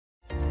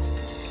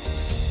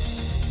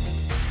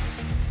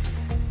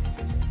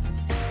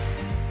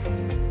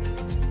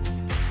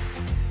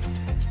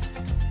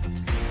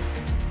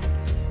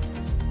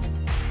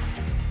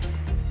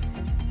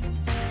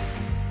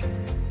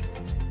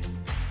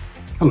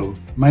Hello,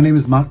 my name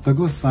is Mark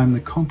Douglas. I'm the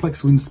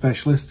Complex Wound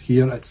Specialist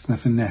here at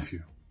Smith &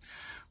 Nephew.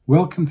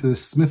 Welcome to the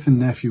Smith &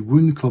 Nephew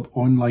Wound Club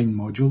online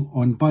module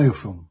on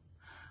biofilm,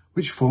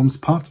 which forms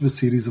part of a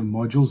series of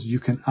modules you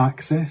can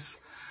access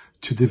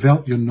to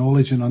develop your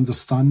knowledge and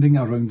understanding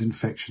around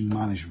infection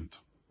management.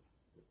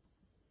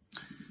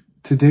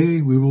 Today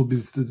we will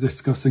be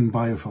discussing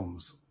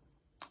biofilms.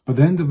 By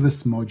the end of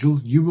this module,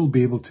 you will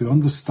be able to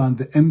understand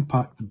the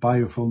impact the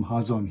biofilm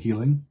has on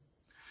healing,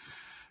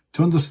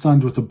 to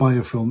understand what a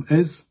biofilm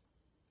is,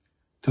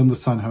 to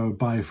understand how a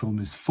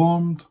biofilm is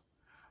formed,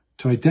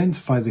 to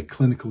identify the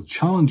clinical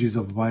challenges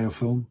of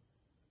biofilm,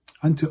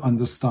 and to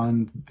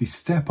understand the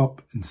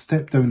step-up and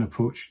step-down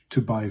approach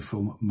to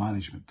biofilm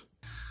management.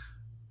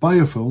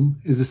 Biofilm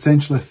is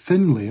essentially a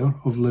thin layer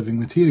of living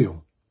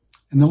material.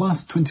 In the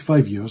last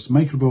 25 years,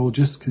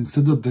 microbiologists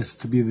considered this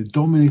to be the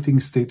dominating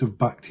state of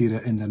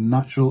bacteria in their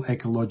natural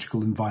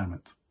ecological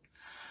environment.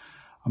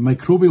 A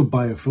microbial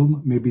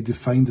biofilm may be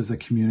defined as a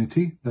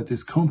community that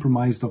is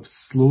comprised of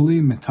slowly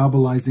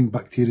metabolizing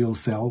bacterial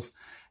cells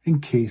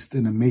encased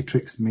in a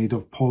matrix made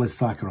of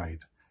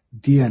polysaccharide,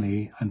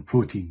 DNA and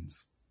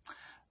proteins.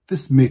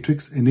 This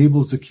matrix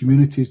enables the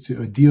community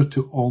to adhere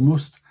to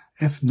almost,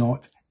 if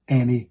not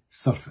any,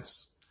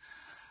 surface.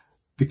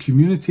 The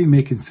community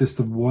may consist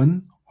of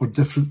one or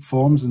different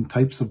forms and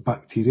types of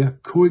bacteria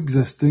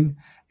coexisting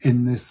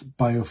in this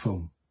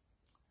biofilm.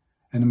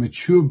 In a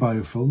mature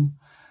biofilm,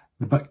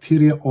 the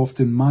bacteria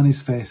often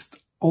manifest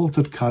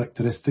altered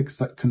characteristics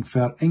that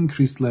confer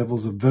increased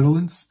levels of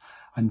virulence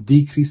and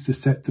decreased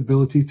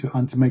susceptibility to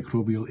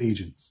antimicrobial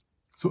agents.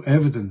 So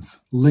evidence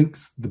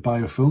links the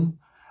biofilm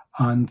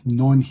and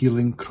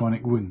non-healing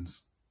chronic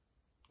wounds.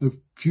 A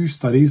few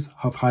studies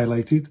have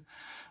highlighted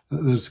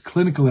that there's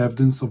clinical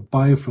evidence of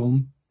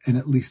biofilm in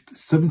at least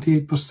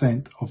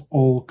 78% of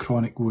all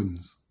chronic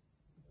wounds.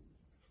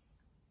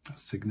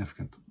 That's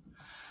significant.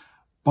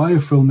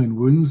 Biofilm in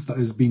wounds that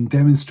has been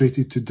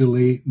demonstrated to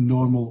delay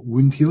normal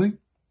wound healing,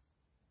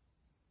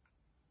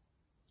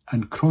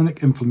 and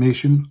chronic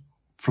inflammation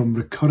from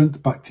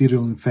recurrent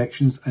bacterial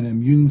infections and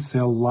immune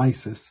cell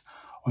lysis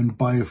on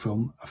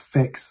biofilm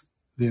affects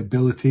the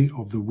ability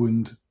of the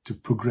wound to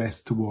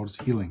progress towards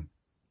healing.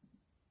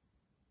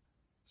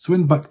 So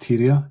when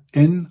bacteria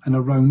in and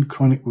around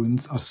chronic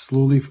wounds are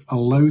slowly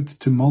allowed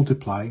to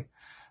multiply,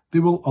 they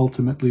will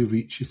ultimately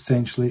reach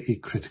essentially a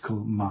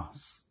critical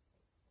mass.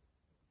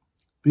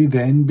 They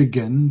then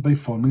begin by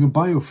forming a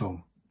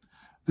biofilm.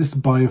 This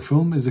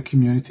biofilm is a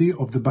community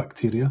of the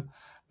bacteria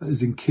that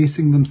is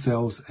encasing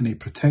themselves in a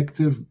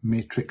protective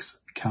matrix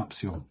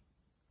capsule.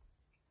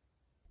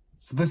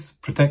 So this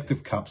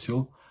protective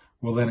capsule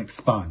will then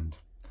expand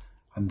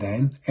and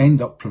then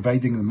end up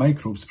providing the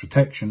microbes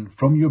protection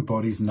from your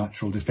body's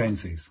natural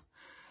defences.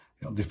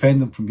 It'll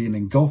defend them from being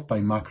engulfed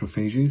by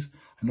macrophages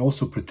and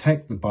also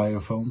protect the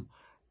biofilm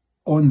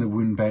on the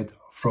wound bed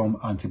from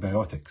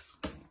antibiotics.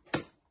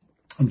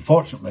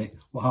 Unfortunately,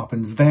 what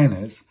happens then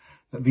is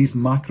that these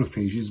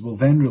macrophages will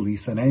then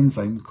release an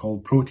enzyme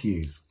called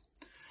protease.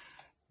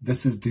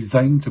 This is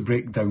designed to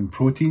break down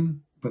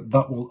protein, but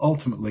that will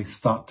ultimately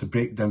start to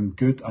break down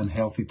good and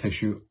healthy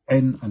tissue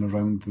in and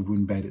around the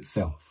wound bed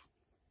itself.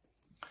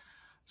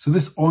 So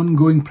this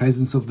ongoing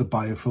presence of the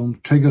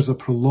biofilm triggers a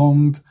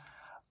prolonged,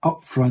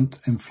 upfront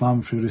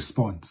inflammatory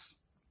response.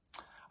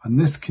 And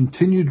this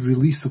continued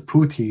release of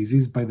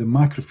proteases by the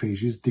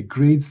macrophages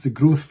degrades the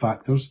growth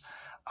factors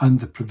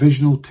and the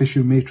provisional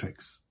tissue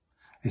matrix,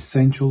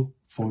 essential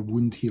for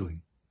wound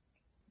healing.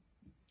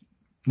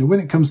 Now,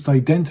 when it comes to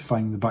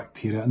identifying the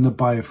bacteria in the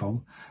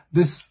biofilm,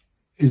 this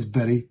is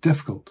very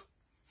difficult,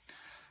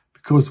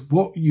 because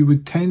what you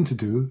would tend to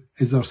do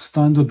is our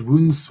standard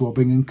wound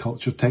swabbing and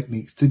culture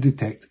techniques to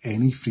detect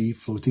any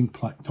free-floating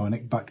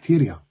planktonic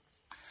bacteria.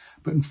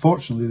 But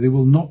unfortunately, they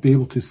will not be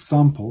able to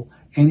sample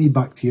any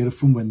bacteria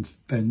from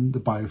within the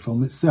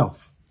biofilm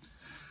itself.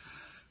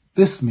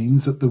 This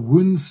means that the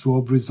wound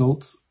swab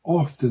results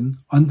often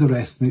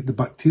underestimate the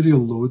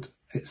bacterial load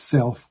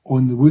itself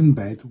on the wound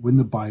bed when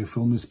the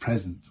biofilm is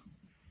present.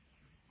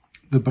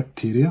 The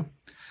bacteria,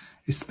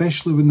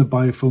 especially when the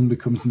biofilm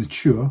becomes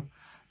mature,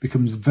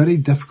 becomes very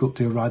difficult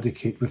to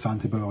eradicate with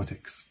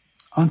antibiotics.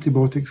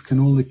 Antibiotics can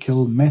only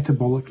kill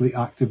metabolically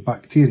active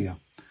bacteria,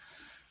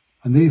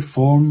 and they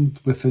formed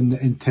within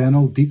the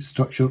internal deep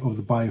structure of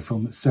the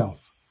biofilm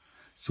itself.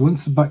 So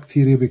once the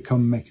bacteria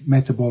become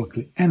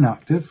metabolically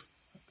inactive,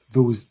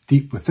 those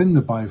deep within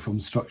the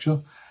biofilm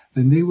structure,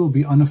 then they will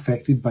be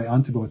unaffected by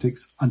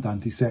antibiotics and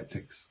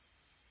antiseptics.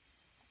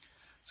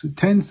 So it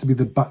tends to be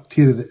the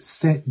bacteria that's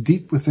set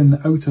deep within the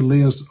outer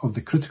layers of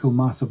the critical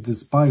mass of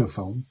this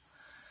biofilm,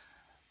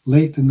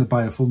 late in the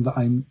biofilm,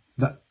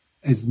 that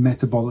is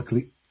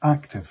metabolically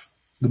active.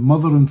 The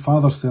mother and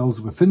father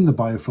cells within the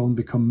biofilm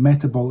become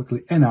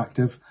metabolically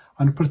inactive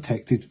and are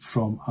protected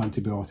from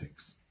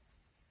antibiotics.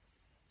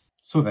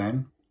 So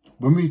then,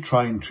 when we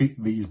try and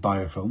treat these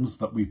biofilms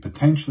that we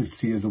potentially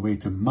see as a way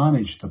to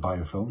manage the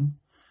biofilm,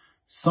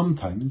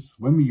 sometimes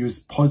when we use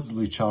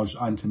positively charged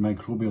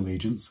antimicrobial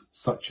agents,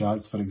 such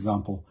as, for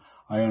example,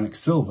 ionic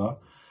silver,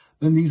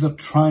 then these are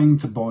trying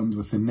to bond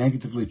with the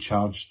negatively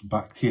charged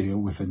bacteria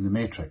within the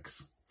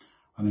matrix.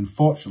 And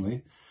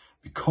unfortunately,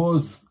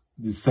 because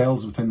the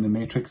cells within the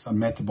matrix are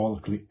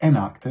metabolically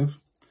inactive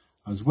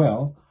as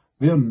well,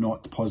 they are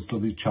not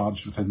positively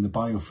charged within the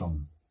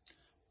biofilm.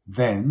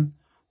 Then,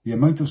 the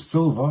amount of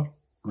silver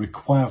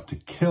required to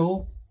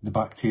kill the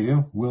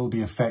bacteria will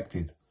be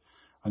affected,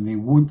 and they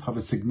won't have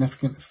a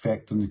significant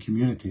effect on the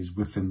communities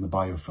within the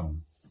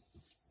biofilm.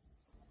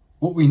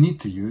 What we need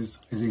to use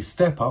is a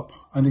step-up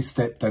and a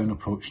step-down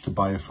approach to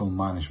biofilm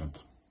management.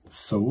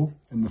 So,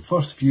 in the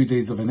first few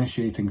days of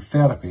initiating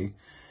therapy,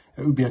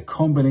 it will be a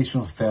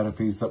combination of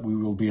therapies that we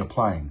will be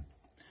applying.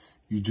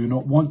 You do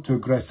not want to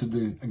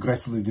aggressively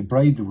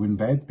debride the wound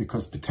bed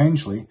because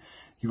potentially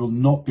you will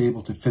not be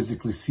able to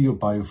physically see your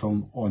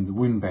biofilm on the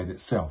wound bed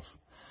itself.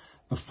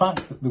 The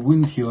fact that the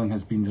wound healing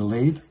has been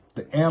delayed,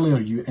 the earlier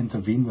you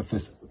intervene with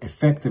this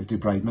effective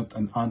debridement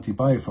and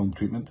anti-biofilm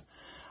treatment,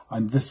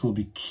 and this will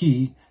be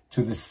key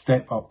to the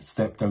step-up,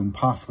 step-down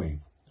pathway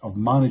of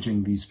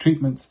managing these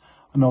treatments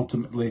and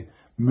ultimately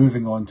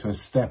moving on to a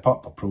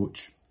step-up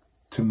approach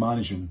to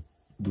managing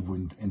the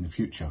wound in the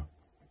future.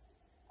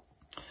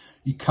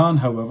 You can,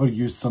 however,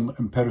 use some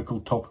empirical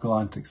topical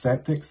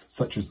antiseptics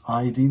such as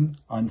iodine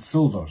and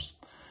silvers,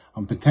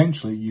 and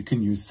potentially you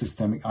can use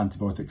systemic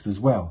antibiotics as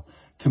well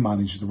to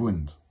manage the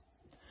wound.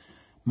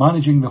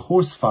 Managing the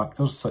host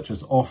factors such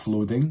as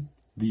offloading,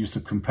 the use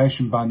of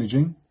compression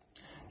bandaging.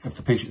 If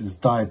the patient is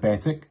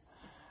diabetic,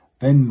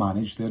 then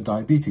manage their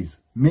diabetes.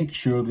 Make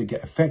sure they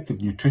get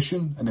effective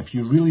nutrition, and if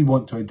you really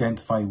want to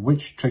identify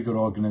which trigger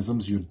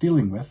organisms you're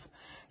dealing with,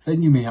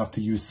 then you may have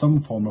to use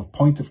some form of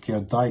point-of-care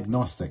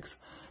diagnostics,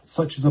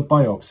 such as a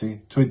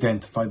biopsy, to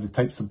identify the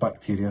types of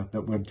bacteria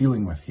that we're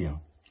dealing with here.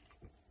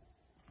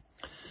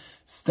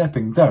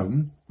 Stepping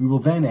down, we will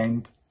then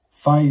end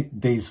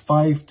days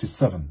 5 to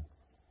 7,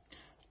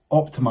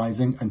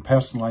 optimizing and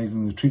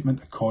personalizing the treatment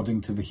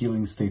according to the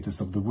healing status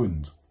of the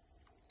wound.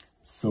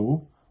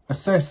 So,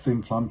 assess the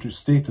inflammatory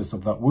status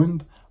of that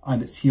wound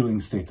and its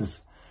healing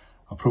status,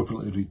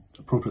 appropriately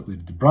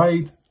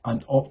debride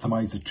and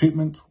optimize the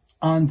treatment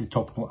and the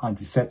topical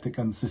antiseptic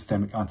and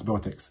systemic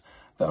antibiotics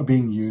that are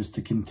being used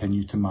to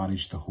continue to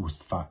manage the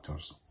host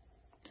factors.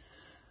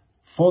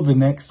 For the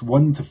next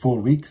 1 to 4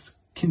 weeks,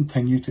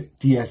 continue to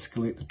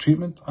de-escalate the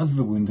treatment as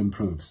the wound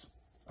improves.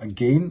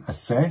 Again,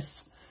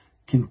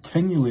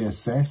 continually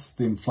assess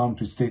the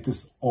inflammatory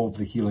status of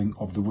the healing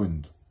of the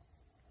wound.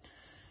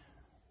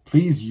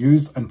 Please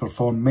use and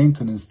perform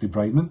maintenance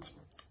debridement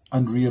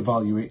and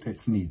re-evaluate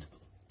its need.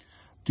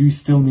 Do you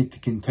still need to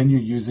continue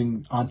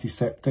using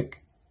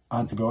antiseptic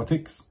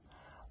antibiotics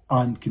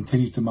and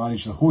continue to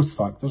manage the host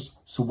factors?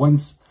 So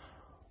once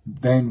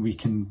then we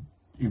can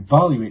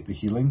evaluate the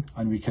healing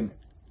and we can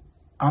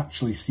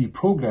actually see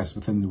progress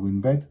within the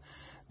wound bed,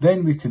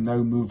 then we can now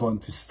move on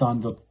to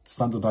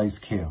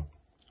standardized care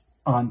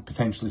and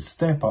potentially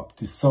step up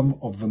to some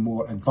of the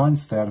more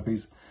advanced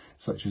therapies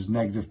such as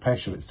negative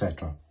pressure,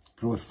 etc.,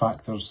 growth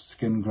factors,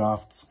 skin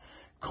grafts,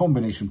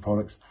 combination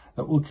products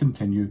that will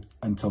continue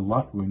until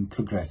that wound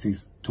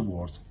progresses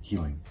towards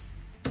healing.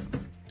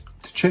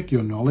 To check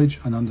your knowledge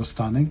and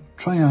understanding,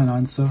 try and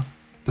answer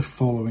the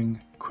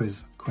following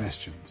quiz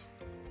questions.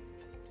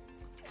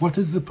 What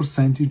is the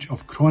percentage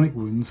of chronic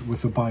wounds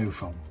with a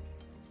biofilm?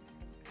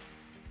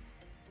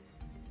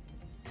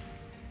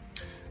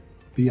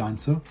 The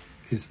answer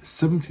is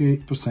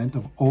 78%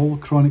 of all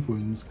chronic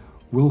wounds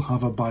will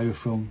have a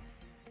biofilm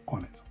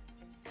on it.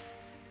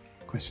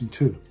 Question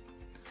 2.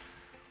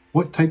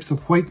 What types of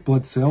white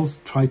blood cells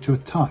try to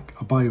attack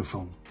a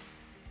biofilm?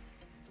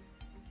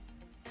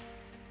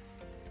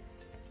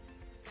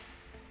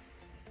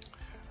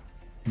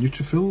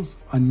 Neutrophils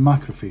and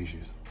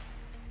macrophages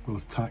will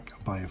attack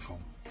a biofilm.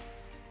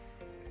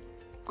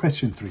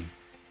 Question 3.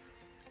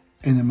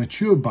 In a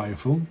mature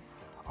biofilm,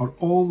 are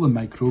all the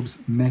microbes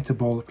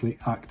metabolically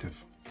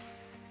active?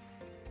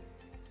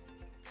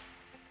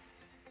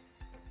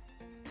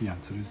 The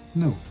answer is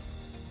no.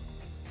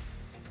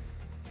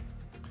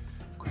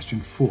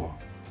 Question 4.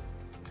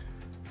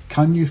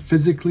 Can you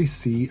physically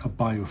see a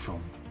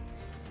biofilm?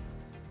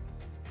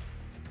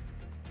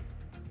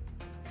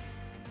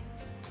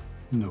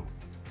 No.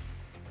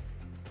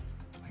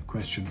 And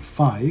question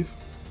 5.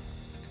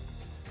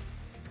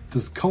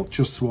 Does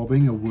culture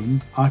swabbing a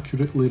wound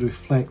accurately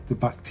reflect the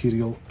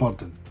bacterial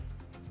burden?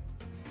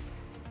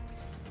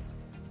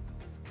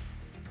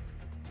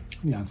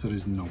 The answer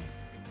is no.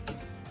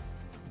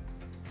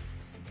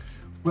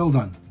 Well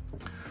done.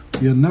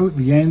 We are now at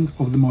the end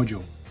of the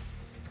module.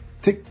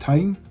 Take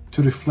time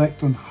to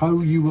reflect on how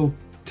you will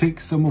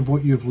take some of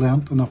what you've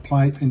learnt and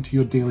apply it into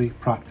your daily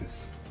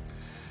practice.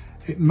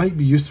 It might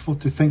be useful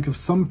to think of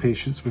some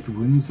patients with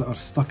wounds that are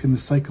stuck in the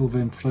cycle of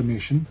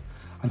inflammation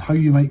and how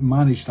you might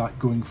manage that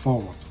going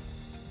forward.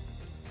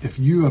 If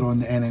you are on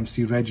the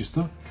NMC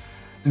register,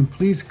 then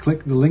please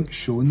click the link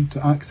shown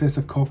to access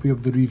a copy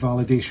of the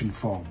revalidation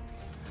form.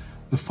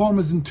 The form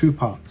is in 2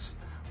 parts,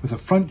 with a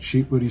front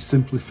sheet where you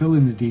simply fill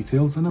in the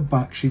details and a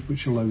back sheet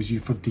which allows you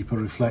for deeper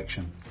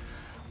reflection.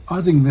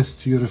 Adding this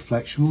to your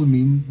reflection will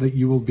mean that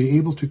you will be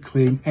able to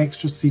claim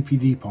extra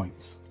CPD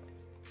points.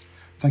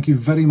 Thank you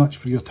very much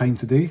for your time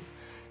today.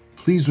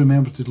 Please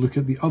remember to look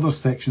at the other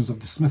sections of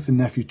the Smith &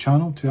 Nephew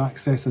channel to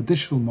access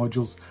additional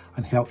modules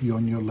and help you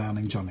on your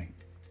learning journey.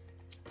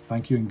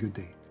 Thank you and good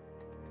day.